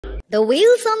The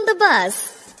wheels on the bus.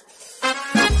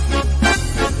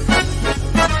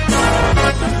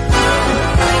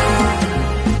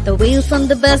 The wheels on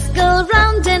the bus go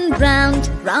round and round,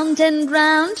 round and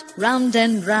round, round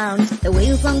and round. The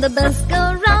wheels on the bus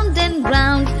go round and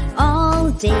round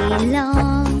all day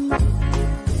long.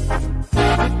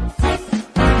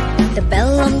 The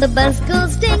bell on the bus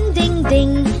goes ding, ding,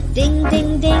 ding, ding,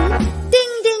 ding, ding,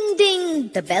 ding, ding, ding.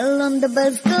 The bell on the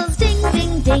bus goes ding,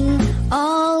 ding, ding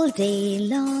all day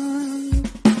long.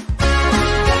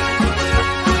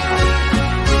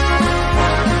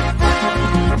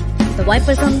 The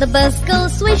wipers on the bus go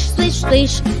swish, swish,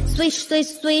 swish, swish, swish,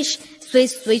 swish,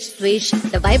 swish, swish, swish.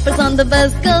 The wipers on the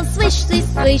bus go swish, swish,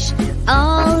 swish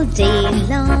all day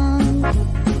long.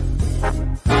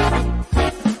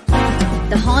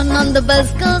 The horn on the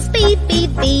bus goes beep,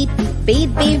 beep, beep, beep,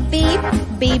 beep, beep,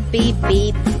 beep, beep,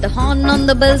 beep. The horn on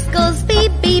the bus goes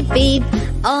beep, beep, beep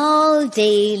all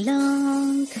day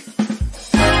long.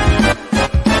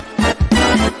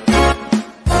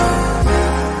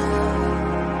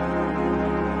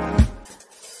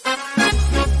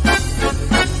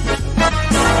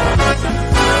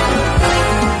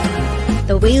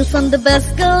 The wheels on the bus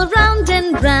go round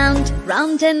and round,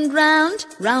 round and round,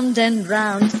 round and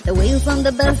round. The wheels on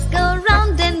the bus go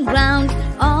round and round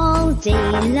all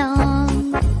day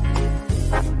long.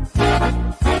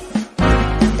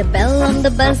 The bell on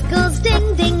the bus goes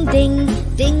ding, ding, ding,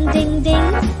 ding, ding,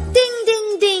 ding, ding,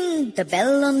 ding, ding. The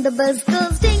bell on the bus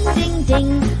goes ding, ding,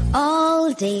 ding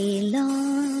all day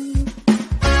long.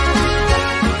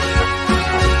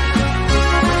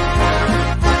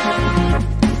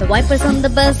 The wipers on the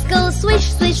bus go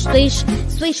swish, swish, swish,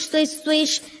 swish, swish,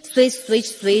 swish, swish, swish,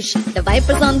 swish. The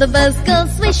wipers on the bus go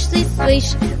swish, swish,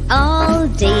 swish all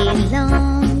day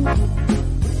long.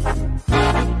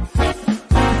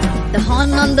 The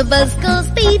horn on the bus goes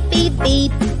beep, beep,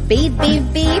 beep, beep, beep,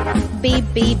 beep, beep,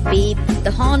 beep, beep.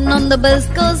 The horn on the bus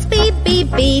goes beep, beep,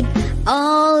 beep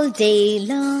all day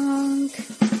long.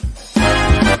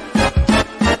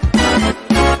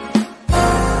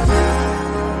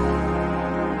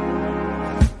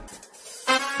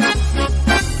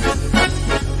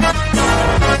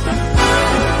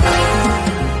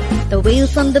 The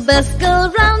wheels on the bus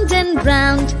go round and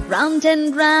round, round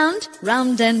and round,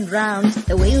 round and round.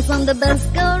 The wheels on the bus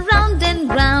go round and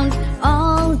round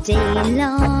all day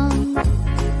long.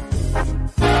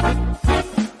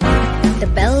 The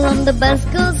bell on the bus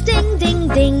goes ding, ding,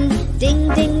 ding, ding,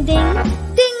 ding, ding,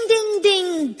 ding, ding,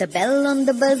 ding. The bell on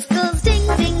the bus goes ding,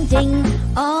 ding, ding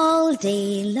all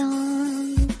day long.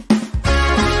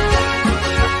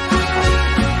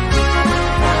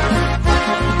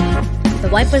 The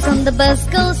wipers on the bus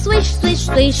go swish, swish,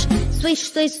 swish, swish,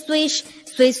 swish, swish,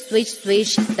 swish, swish,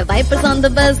 swish. The wipers on the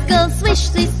bus go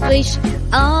swish, swish, swish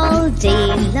all day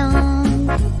long.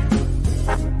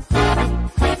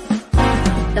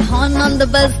 The horn on the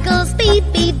bus goes beep,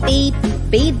 beep, beep,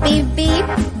 beep, beep, beep,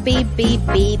 beep, beep,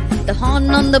 beep. The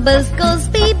horn on the bus goes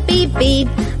beep, beep, beep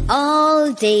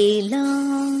all day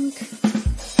long.